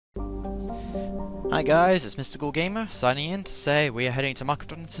Hi guys, it's Mystical Gamer signing in to say we are heading to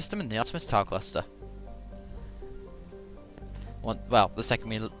Marketron System in the Optimus Tower Cluster. Well, the second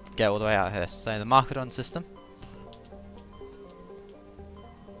we get all the way out here. So the Marketron System.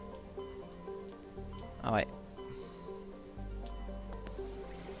 Oh wait.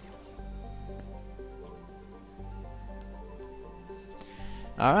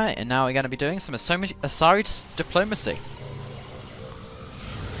 Alright, and now we're going to be doing some Asari diplomacy.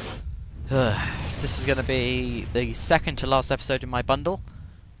 This is going to be the second to last episode in my bundle.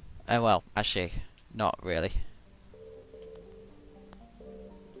 Well, actually, not really.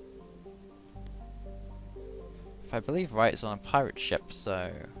 If I believe right, it's on a pirate ship,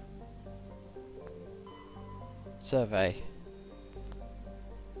 so... Survey.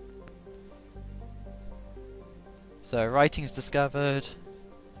 So, writings discovered.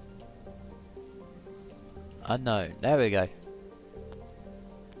 Unknown. There we go.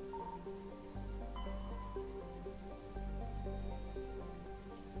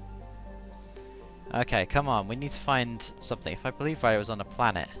 Okay, come on, we need to find something. If I believe right, it was on a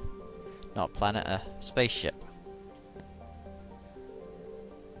planet. Not a planet, a spaceship.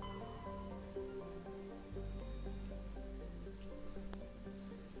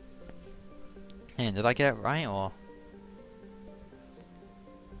 And did I get it right, or...?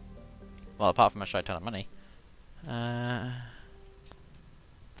 Well, apart from a shit ton of money.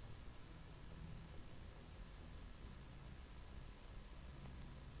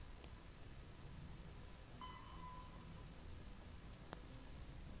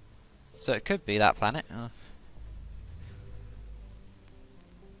 So it could be that planet. Oh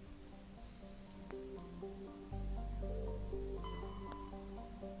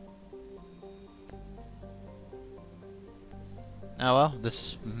well,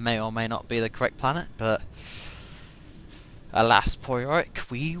 this may or may not be the correct planet, but alas, poor yoric,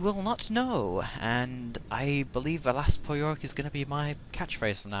 we will not know. And I believe alas, poor yoric is going to be my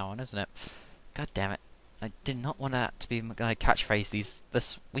catchphrase from now on, isn't it? God damn it. I did not want that to be my catchphrase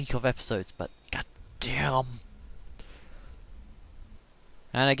this week of episodes, but god damn.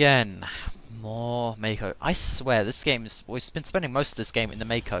 And again, more Mako. I swear, this game is... We've been spending most of this game in the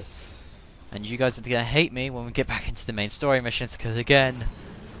Mako. And you guys are going to hate me when we get back into the main story missions, because again,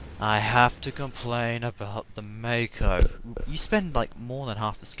 I have to complain about the Mako. You spend like more than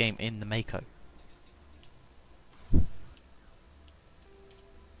half this game in the Mako.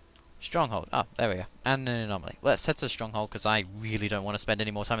 Stronghold. Oh, there we go. And an anomaly. Let's head to the Stronghold, because I really don't want to spend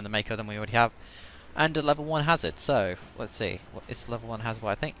any more time in the Mako than we already have. And a level 1 hazard. So, let's see. What is level 1 hazard, what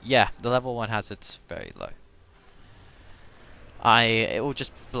I think? Yeah, the level 1 hazard's very low. It will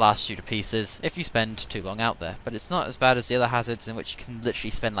just blast you to pieces if you spend too long out there. But it's not as bad as the other hazards in which you can literally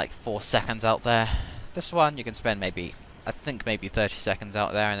spend like 4 seconds out there. This one you can spend maybe, I think maybe 30 seconds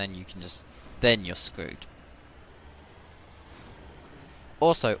out there, and then you can just, then you're screwed.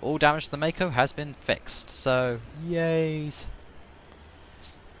 Also, all damage to the Mako has been fixed, so yays.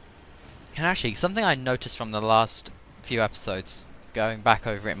 And actually, something I noticed from the last few episodes, going back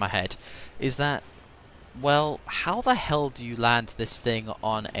over it in my head, is that, well, how the hell do you land this thing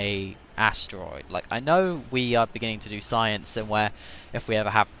on a asteroid? Like, I know we are beginning to do science, and where if we ever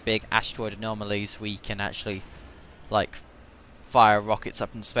have big asteroid anomalies, we can actually, like, fire rockets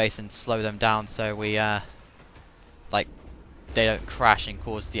up in space and slow them down so we, like, they don't crash and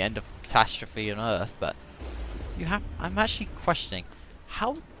cause the end of catastrophe on Earth. But I'm actually questioning,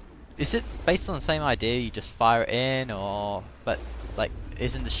 how is it based on the same idea? You just fire it in, or but like,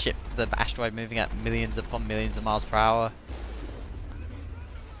 isn't the asteroid moving at millions upon millions of miles per hour?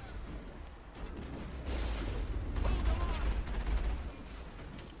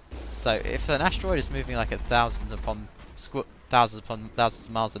 So if an asteroid is moving like at thousands upon thousands of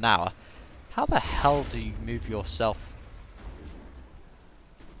miles an hour, how the hell do you move yourself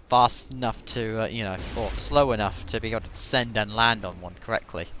fast enough to, you know, or slow enough to be able to descend and land on one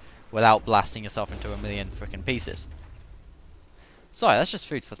correctly without blasting yourself into a million frickin' pieces? Sorry, that's just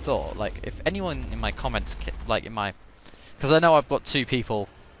food for thought. Like, if anyone in my comments, like in my... Because I know I've got 2 people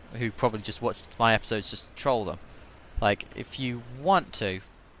who probably just watched my episodes just to troll them. Like, if you want to,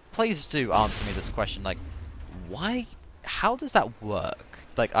 please do answer me this question. Like, why... How does that work?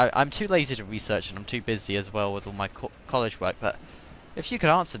 Like, I'm too lazy to research, and I'm too busy as well with all my college work, but if you could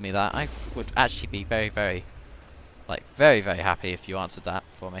answer me that, I would actually be very, very, like, very, very happy if you answered that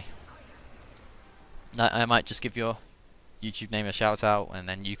for me. I might just give your YouTube name a shout out, and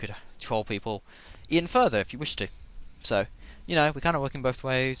then you could troll people even further if you wish to. So, you know, we're kind of working both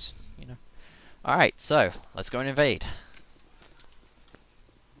ways, you know. Alright, so, let's go and invade.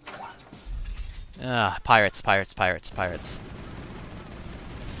 Ah, pirates, pirates, pirates, pirates.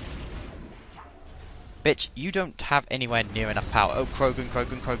 Bitch, you don't have anywhere near enough power. Oh, Krogan,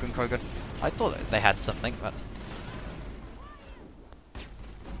 Krogan, Krogan, Krogan. I thought that they had something, but...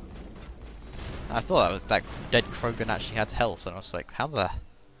 I thought that was that dead Krogan actually had health, and I was like, how the...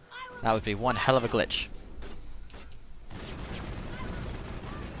 That would be one hell of a glitch.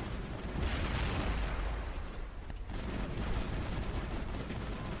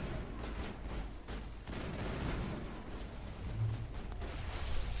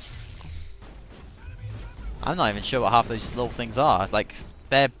 I'm not even sure what half those little things are. Like,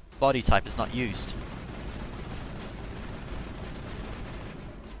 their body type is not used.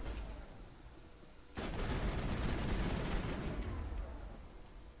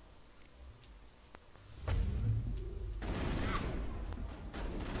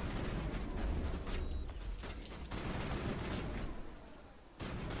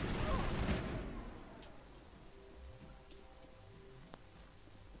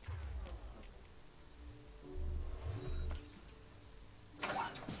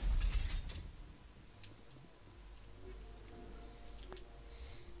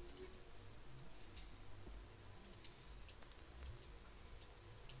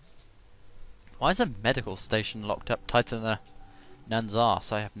 Why is a medical station locked up tighter than a nun's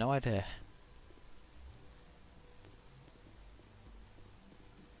arse? I have no idea.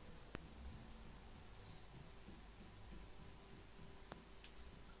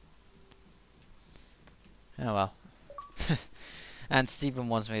 Oh well. And Steven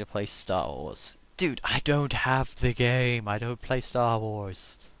wants me to play Star Wars. Dude, I don't have the game. I don't play Star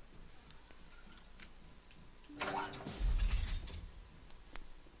Wars.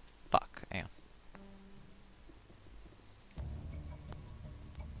 Fuck, hang on.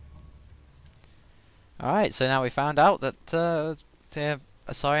 Alright, so now we found out that the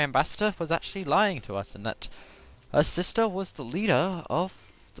Asari ambassador was actually lying to us, and that her sister was the leader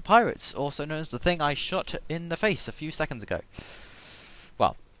of the pirates, also known as the thing I shot in the face a few seconds ago.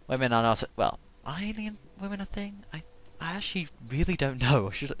 Well, women are not... Well, are alien women a thing? I actually really don't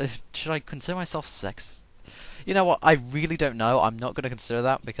know. Should I consider myself sexist? You know what, I really don't know. I'm not going to consider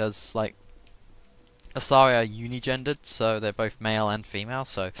that because, like, Asari are unigendered, so they're both male and female,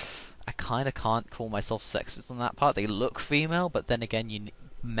 so... I kind of can't call myself sexist on that part. They look female, but then again,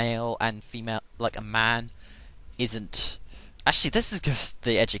 male and female, like a man, isn't. Actually, this is just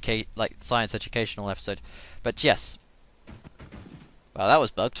the science educational episode. But yes, well, that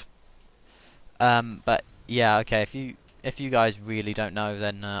was bugged. But yeah, okay. If you guys really don't know,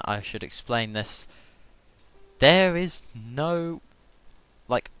 then I should explain this. There is no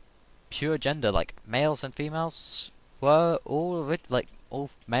like pure gender. Like males and females were all all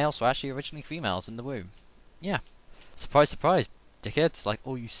males were actually originally females in the womb. Yeah. Surprise, surprise, dickheads. Like,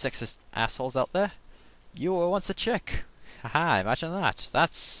 all you sexist assholes out there. You were once a chick. Haha, imagine that.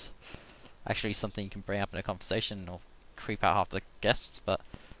 That's actually something you can bring up in a conversation or creep out half the guests, but...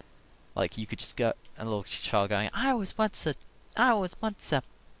 Like, you could just go... A little child going, I was once a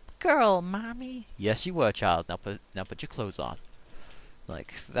girl, mommy. Yes, you were, child. Now put your clothes on.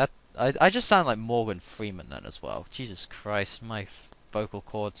 Like, that... I just sound like Morgan Freeman then as well. Jesus Christ, my... vocal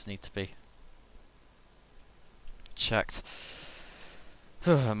cords need to be checked.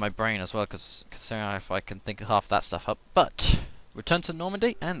 My brain as well, because considering if I can think of half that stuff up. But return to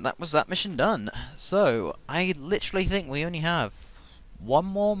Normandy, and that was that mission done. So I literally think we only have one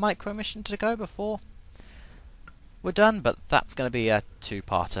more micro mission to go before we're done. But that's going to be a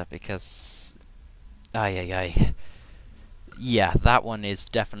two-parter because, yeah, that one is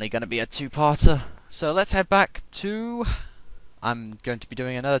definitely going to be a two-parter. So let's head back to. I'm going to be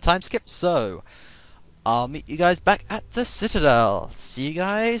doing another time skip, so I'll meet you guys back at the Citadel. See you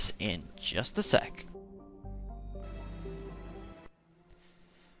guys in just a sec.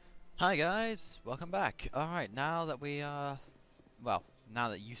 Hi guys, welcome back. Alright, now that we well, now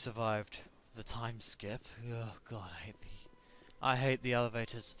that you survived the time skip, oh god, I hate the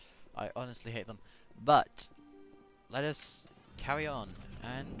elevators. I honestly hate them. But let us carry on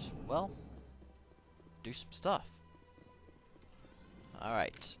and, well, do some stuff.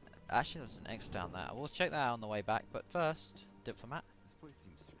 Alright. Actually, there's an X down there. We'll check that out on the way back, but first, Diplomat. This place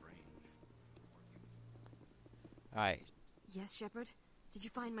seems strange. Alright. Yes, Shepard? Did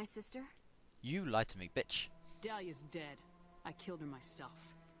you find my sister? You lied to me, bitch. Dahlia's dead. I killed her myself.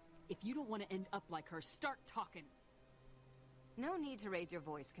 If you don't want to end up like her, start talking. No need to raise your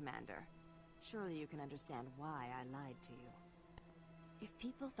voice, Commander. Surely you can understand why I lied to you. If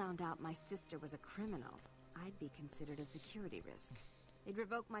people found out my sister was a criminal, I'd be considered a security risk. They'd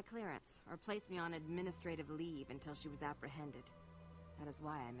revoke my clearance, or place me on administrative leave until she was apprehended. That is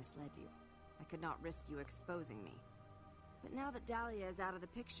why I misled you. I could not risk you exposing me. But now that Dahlia is out of the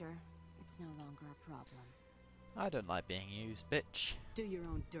picture, it It's no longer a problem. I don't like being used, bitch. Do your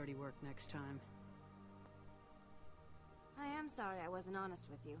own dirty work next time. I am sorry I wasn't honest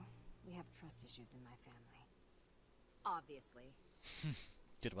with you. We have trust issues in my family. Obviously.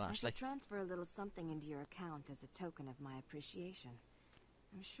 Good one, I actually. should transfer a little something into your account as a token of my appreciation.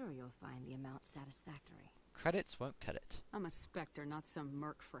 I'm sure you'll find the amount satisfactory. Credits won't cut it. I'm a Spectre, not some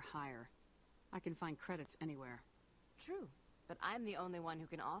merc for hire. I can find credits anywhere. True, but I'm the only one who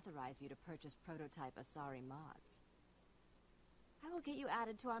can authorize you to purchase prototype Asari mods. I will get you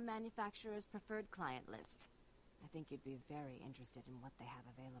added to our manufacturer's preferred client list. I think you'd be very interested in what they have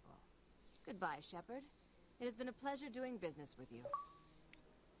available. Goodbye, Shepard. It has been a pleasure doing business with you.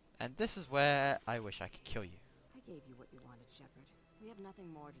 And this is where I wish I could kill you. I gave you what you wanted, Shepard. We have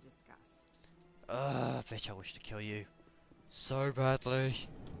nothing more to discuss. Ugh, bitch, I wish to kill you. So badly.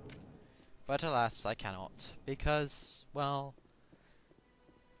 But alas, I cannot. Because, well,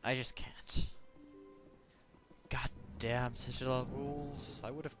 I just can't. Goddamn Citadel rules.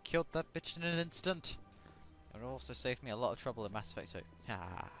 I would have killed that bitch in an instant. It would also saved me a lot of trouble in Mass Effect 2.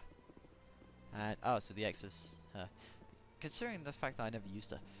 Ah. And, oh, so the X was... considering the fact that I never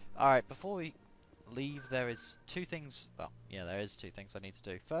used her. Alright, before we leave, there is two things... Well, yeah, there is two things I need to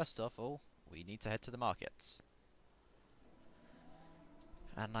do. First of all, we need to head to the markets.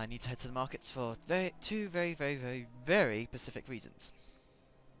 And I need to head to the markets for two very specific reasons.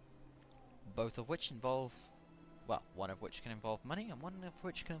 Both of which involve... Well, one of which can involve money, and one of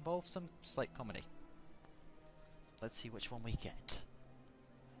which can involve some slight comedy. Let's see which one we get.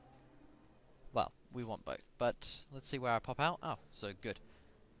 Well, we want both, but let's see where I pop out. Oh, so good.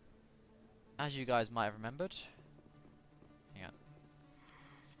 As you guys might have remembered... Hang on.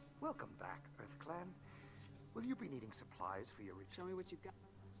 Welcome back, Earth Clan. Will you be needing supplies for your Show me what you got.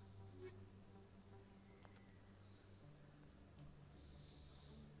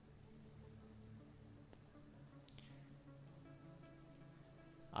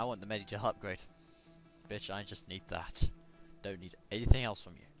 I want the Medigel upgrade. Bitch, I just need that. Don't need anything else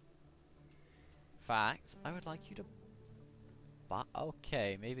from you. In fact, I would like you to... But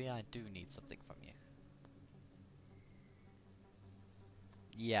okay, maybe I do need something from you.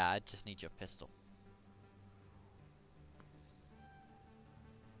 Yeah, I just need your pistol.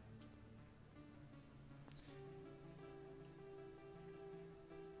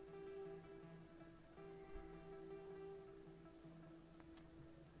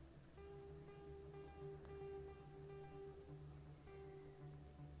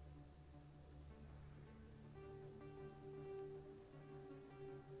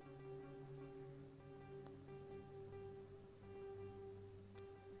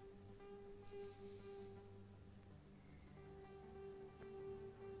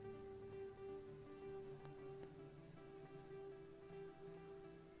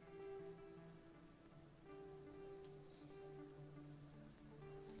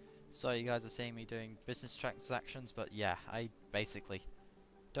 So you guys are seeing me doing business transactions, but yeah, I basically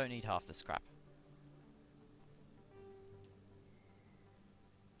don't need half the scrap.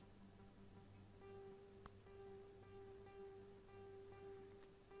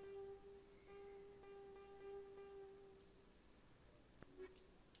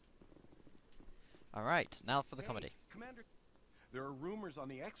 Alright, now for the comedy. Commander, there are rumors on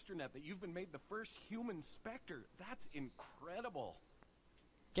the extranet that you've been made the first human Spectre. That's incredible.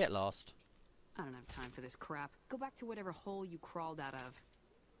 Get lost. I don't have time for this crap. Go back to whatever hole you crawled out of.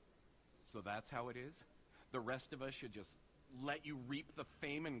 So that's how it is? The rest of us should just let you reap the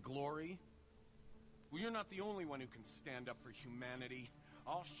fame and glory? Well, you're not the only one who can stand up for humanity.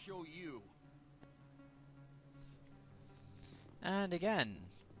 I'll show you. And again,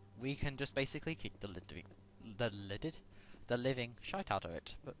 we can just basically kick the living shite out of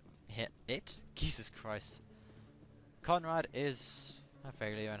it. But hit it? Jesus Christ. Conrad is a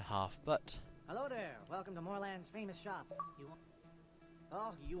failure and a half, but... Hello there. Welcome to Moorland's famous shop.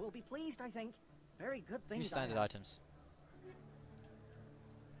 Oh, you will be pleased, I think. Very good things. Use standard items.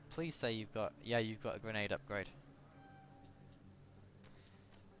 Please say you've got... Yeah, you've got a grenade upgrade.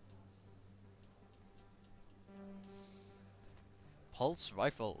 Pulse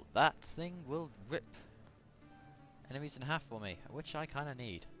rifle. That thing will rip enemies in half for me, which I kind of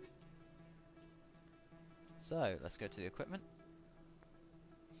need. So, let's go to the equipment.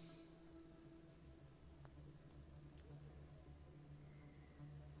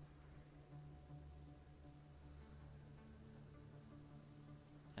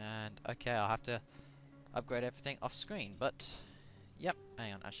 And, okay, I'll have to upgrade everything off screen, but... Yep,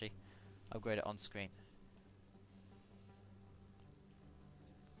 hang on, actually. Upgrade it on screen.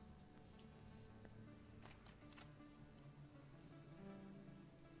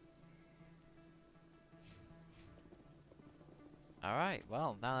 Alright,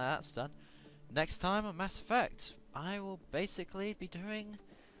 well, now that that's done, next time on Mass Effect, I will basically be doing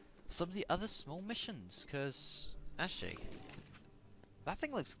some of the other small missions, because, actually, that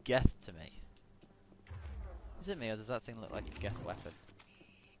thing looks Geth to me. Is it me, or does that thing look like a Geth weapon?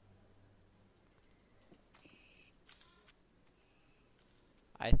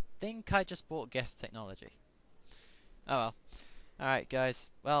 I think I just bought Geth technology. Oh well. Alright guys,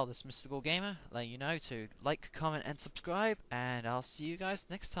 well, this is Mystical Gamer, letting you know to like, comment and subscribe, and I'll see you guys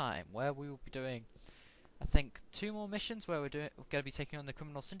next time, where we will be doing, I think, 2 more missions where we're going to be taking on the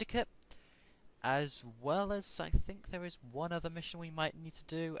Criminal Syndicate, as well as I think there is one other mission we might need to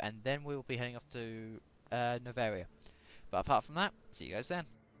do, and then we will be heading off to Novaria. But apart from that, see you guys then.